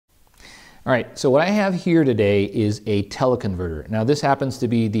All right, so what I have here today is a teleconverter. Now this happens to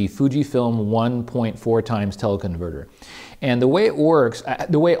be the Fujifilm 1.4 times teleconverter. And the way it works,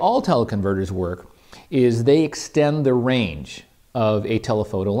 the way all teleconverters work, is they extend the range of a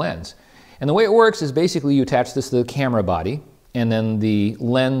telephoto lens. And the way it works is basically you attach this to the camera body, and then the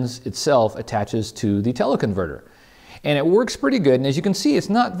lens itself attaches to the teleconverter. And it works pretty good, and as you can see, it's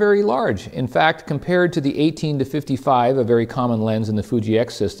not very large. In fact, compared to the 18 to 55, a very common lens in the Fuji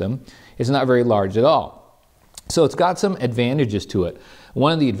X system, it's not very large at all. So it's got some advantages to it.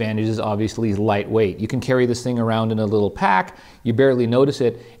 One of the advantages, obviously, is lightweight. You can carry this thing around in a little pack, you barely notice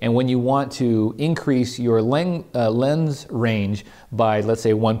it, and when you want to increase your lens range by, let's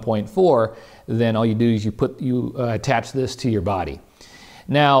say, 1.4, then all you do is you attach this to your body.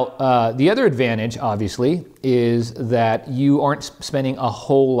 Now, the other advantage, obviously, is that you aren't spending a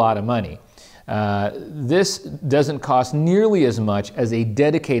whole lot of money. This doesn't cost nearly as much as a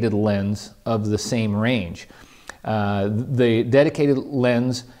dedicated lens of the same range. The dedicated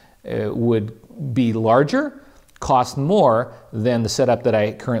lens would be larger, cost more than the setup that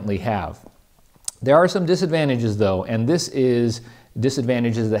I currently have. There are some disadvantages though, and this is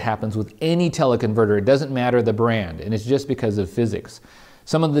disadvantages that happens with any teleconverter. It doesn't matter the brand, and it's just because of physics.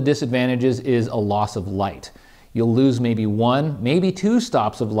 Some of the disadvantages is a loss of light. You'll lose maybe one, maybe two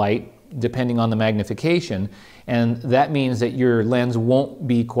stops of light depending on the magnification, and that means that your lens won't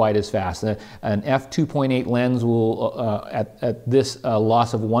be quite as fast. An f2.8 lens will, at this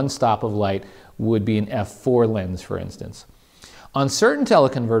loss of one stop of light, would be an f4 lens, for instance. On certain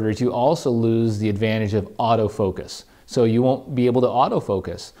teleconverters, you also lose the advantage of autofocus, so you won't be able to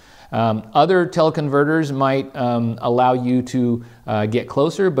autofocus. Other teleconverters might allow you to get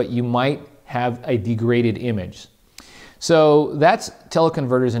closer, but you might have a degraded image. So that's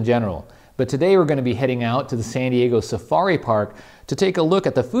teleconverters in general. But today we're going to be heading out to the San Diego Safari Park to take a look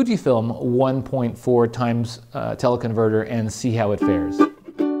at the Fujifilm 1.4 times teleconverter and see how it fares.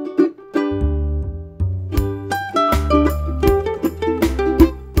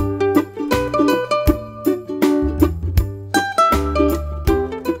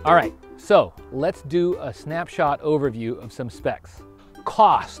 All right, so let's do a snapshot overview of some specs.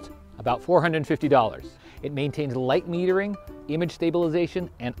 Cost, about $450. It maintains light metering, image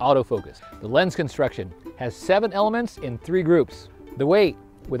stabilization, and autofocus. The lens construction has 7 elements in 3 groups. The weight,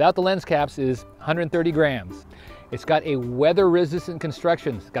 without the lens caps, is 130 grams. It's got a weather-resistant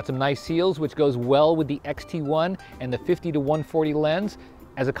construction. It's got some nice seals, which goes well with the X-T1 and the 50 to 140 lens.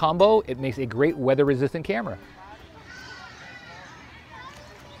 As a combo, it makes a great weather-resistant camera.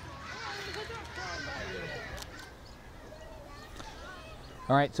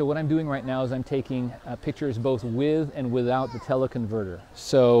 All right, so what I'm doing right now is I'm taking pictures both with and without the teleconverter.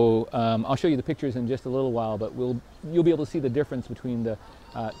 So I'll show you the pictures in just a little while, but you'll be able to see the difference between the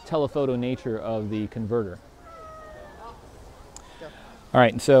telephoto nature of the converter. All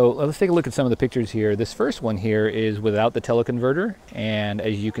right, so let's take a look at some of the pictures here. This first one here is without the teleconverter, and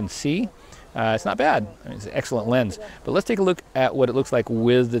as you can see, it's not bad. I mean, it's an excellent lens. But let's take a look at what it looks like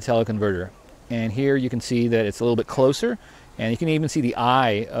with the teleconverter. And here you can see that it's a little bit closer. And you can even see the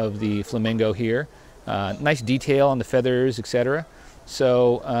eye of the flamingo here. Nice detail on the feathers, etc.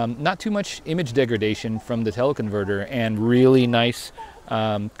 So not too much image degradation from the teleconverter, and really nice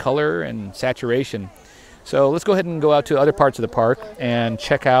color and saturation. So let's go ahead and go out to other parts of the park and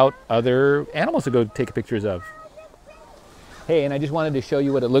check out other animals to go take pictures of. Hey, and I just wanted to show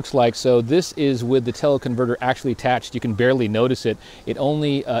you what it looks like. So this is with the teleconverter actually attached. You can barely notice it. It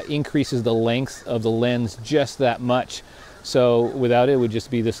only increases the length of the lens just that much. So without it, it would just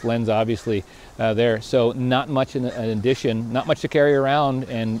be this lens, obviously, there. So not much in addition, not much to carry around,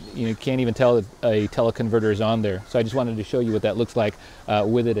 and you can't even tell that a teleconverter is on there. So I just wanted to show you what that looks like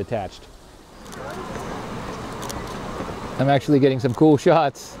with it attached. I'm actually getting some cool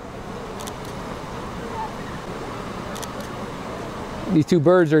shots. These two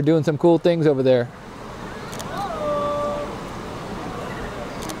birds are doing some cool things over there.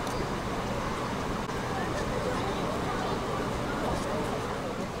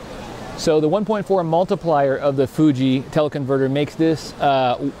 So the 1.4 multiplier of the Fuji teleconverter makes this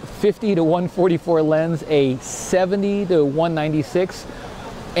 50 to 144 lens a 70 to 196,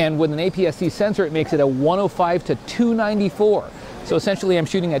 and with an APS-C sensor it makes it a 105 to 294. So essentially I'm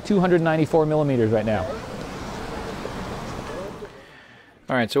shooting at 294 millimeters right now.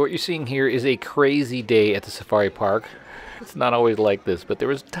 All right, so what you're seeing here is a crazy day at the safari park. It's not always like this, but there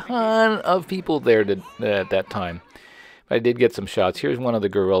was a ton of people there at that time. I did get some shots. Here's one of the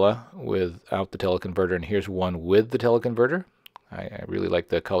gorilla without the teleconverter, and here's one with the teleconverter. I really like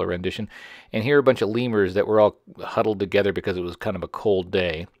the color rendition. And here are a bunch of lemurs that were all huddled together because it was kind of a cold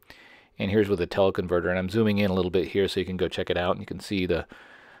day. And here's with the teleconverter, and I'm zooming in a little bit here so you can go check it out, and you can see the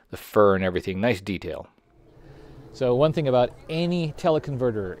fur and everything. Nice detail. So one thing about any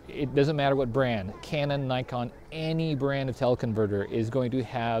teleconverter, it doesn't matter what brand, Canon, Nikon, any brand of teleconverter is going to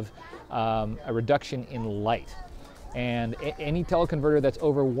have a reduction in light. And any teleconverter that's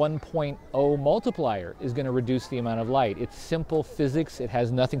over 1.0 multiplier is going to reduce the amount of light. It's simple physics. It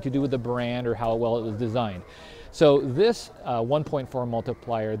has nothing to do with the brand or how well it was designed. So this 1.4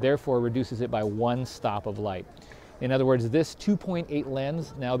 multiplier therefore reduces it by 1 stop of light. In other words, this 2.8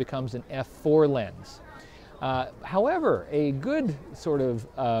 lens now becomes an f4 lens. However, a good sort of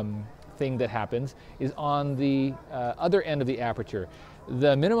thing that happens is on the other end of the aperture.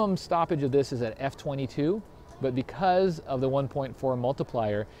 The minimum stoppage of this is at f22, but because of the 1.4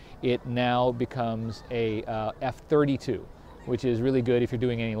 multiplier, it now becomes a f32, which is really good if you're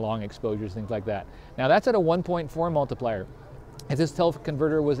doing any long exposures, things like that. Now that's at a 1.4 multiplier. If this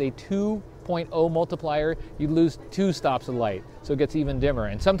teleconverter was a 2.0 multiplier, you'd lose 2 stops of light, so it gets even dimmer.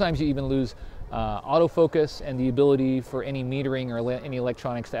 And sometimes you even lose autofocus and the ability for any metering or any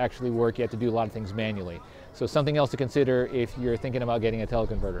electronics to actually work. You have to do a lot of things manually. So something else to consider if you're thinking about getting a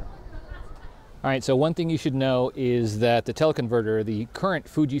teleconverter. All right, so one thing you should know is that the teleconverter, the current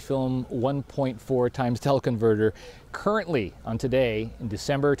Fujifilm 1.4 times teleconverter, currently on today in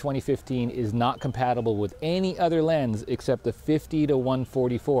December 2015 is not compatible with any other lens except the 50 to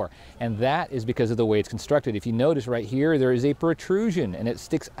 144, and that is because of the way it's constructed. If you notice right here, there is a protrusion and it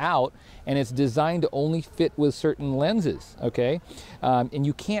sticks out, and it's designed to only fit with certain lenses, okay? And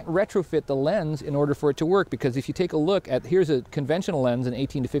you can't retrofit the lens in order for it to work, because if you take a look at, here's a conventional lens, an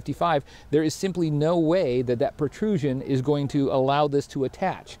 18 to 55, there is simply no way that that protrusion is going to allow this to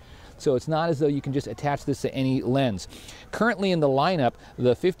attach. So it's not as though you can just attach this to any lens. Currently in the lineup,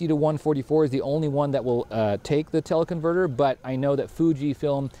 the 50 to 144 is the only one that will take the teleconverter, but I know that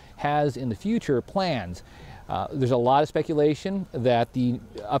Fujifilm has in the future plans. There's a lot of speculation that the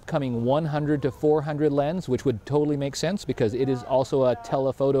upcoming 100 to 400 lens, which would totally make sense because it is also a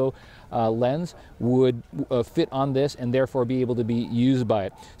telephoto lens, would fit on this and therefore be able to be used by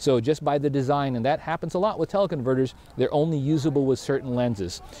it. So just by the design, and that happens a lot with teleconverters, they're only usable with certain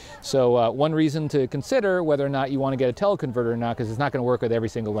lenses. So one reason to consider whether or not you want to get a teleconverter or not, because it's not going to work with every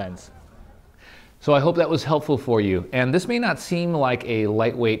single lens. So I hope that was helpful for you. And this may not seem like a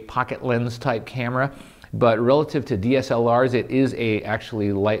lightweight pocket lens type camera, but relative to DSLRs, it is a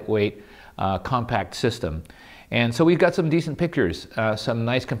actually lightweight compact system. And so we've got some decent pictures, some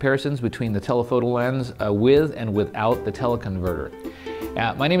nice comparisons between the telephoto lens with and without the teleconverter.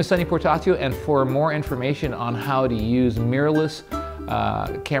 My name is Sonny Portacio, and for more information on how to use mirrorless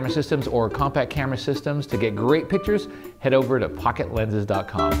camera systems or compact camera systems to get great pictures, head over to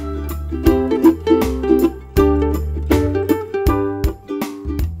pocketlenses.com.